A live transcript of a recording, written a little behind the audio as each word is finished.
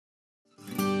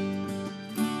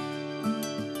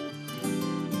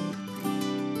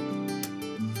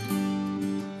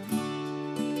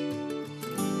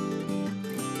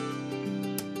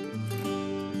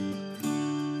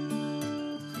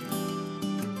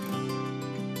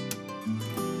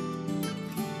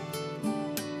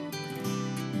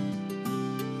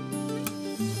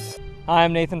Hi,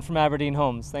 I'm Nathan from Aberdeen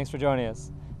Homes. Thanks for joining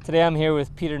us. Today I'm here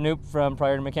with Peter Noop from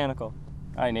Priority Mechanical.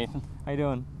 Hi, Nathan. How you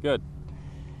doing? Good.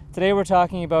 Today we're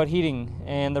talking about heating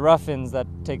and the rough-ins that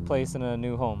take place in a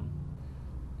new home.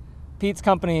 Pete's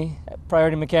company,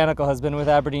 Priority Mechanical, has been with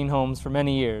Aberdeen Homes for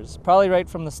many years, probably right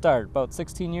from the start. About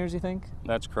 16 years, you think?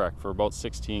 That's correct, for about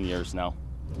 16 years now.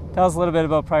 Tell us a little bit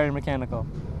about Priority Mechanical.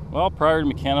 Well, Priority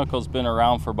Mechanical's been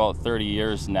around for about 30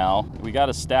 years now. We got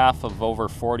a staff of over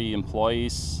 40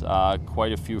 employees,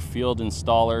 quite a few field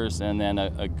installers, and then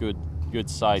a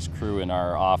good-sized crew in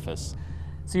our office.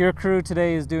 So your crew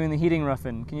today is doing the heating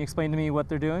rough-in. Can you explain to me what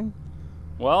they're doing?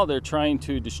 Well, they're trying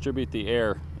to distribute the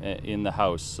air in the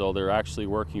house, so they're actually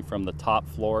working from the top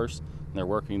floors, and they're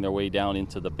working their way down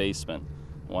into the basement.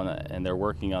 And they're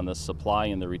working on the supply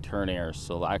and the return air.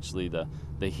 So actually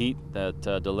the heat that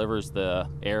delivers the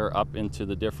air up into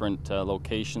the different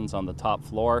locations on the top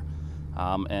floor,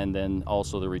 and then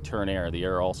also the return air. The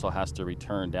air also has to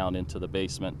return down into the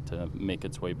basement to make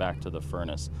its way back to the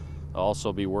furnace. They'll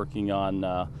also be working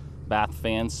on bath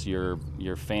fans. Your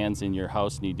fans in your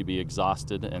house need to be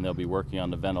exhausted, and they'll be working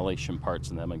on the ventilation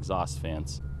parts in them exhaust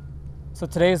fans. So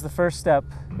today is the first step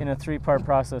in a three-part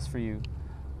process for you.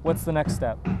 What's the next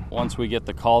step? Once we get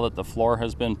the call that the floor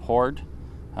has been poured,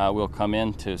 we'll come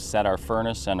in to set our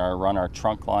furnace and run our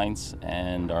trunk lines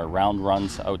and our round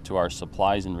runs out to our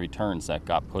supplies and returns that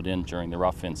got put in during the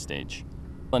rough-in stage.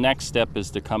 The next step is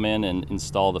to come in and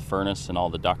install the furnace and all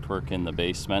the ductwork in the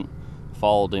basement.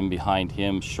 Followed in behind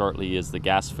him shortly is the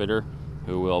gas fitter,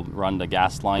 who will run the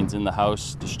gas lines in the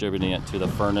house, distributing it to the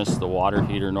furnace, the water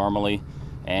heater normally,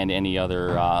 and any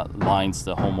other lines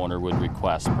the homeowner would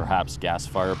request, perhaps gas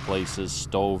fireplaces,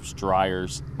 stoves,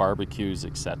 dryers, barbecues,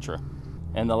 etc.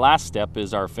 And the last step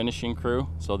is our finishing crew.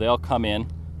 So they'll come in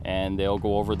and they'll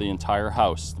go over the entire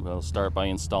house. They'll start by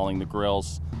installing the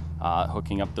grills,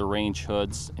 hooking up the range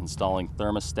hoods, installing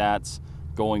thermostats,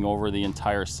 going over the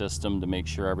entire system to make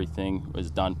sure everything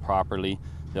is done properly.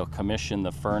 They'll commission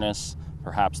the furnace,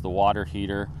 perhaps the water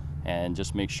heater, and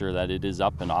just make sure that it is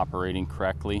up and operating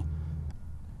correctly.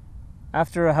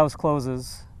 After a house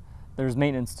closes, there's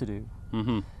maintenance to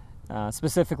do,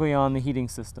 specifically on the heating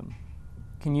system.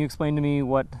 Can you explain to me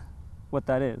what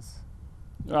that is?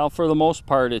 Well, for the most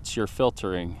part, it's your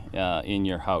filtering in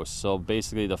your house. So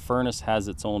basically the furnace has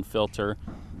its own filter.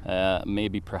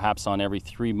 Maybe perhaps on every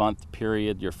 3-month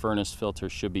period, your furnace filter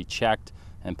should be checked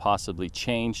and possibly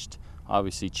changed.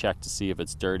 Obviously check to see if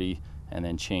it's dirty and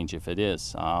then change if it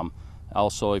is.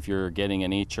 Also, if you're getting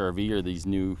an HRV or these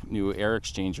new air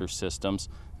exchanger systems,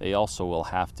 they also will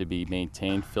have to be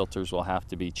maintained. Filters will have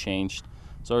to be changed.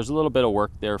 So there's a little bit of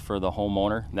work there for the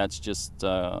homeowner. That's just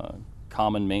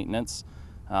common maintenance.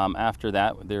 After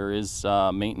that, there is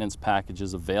maintenance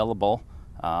packages available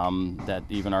that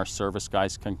even our service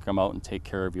guys can come out and take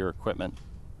care of your equipment.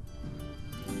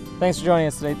 Thanks for joining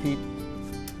us today, Pete.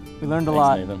 We learned a Thanks,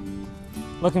 lot. Nathan.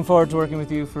 Looking forward to working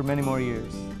with you for many more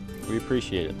years. We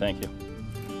appreciate it. Thank you.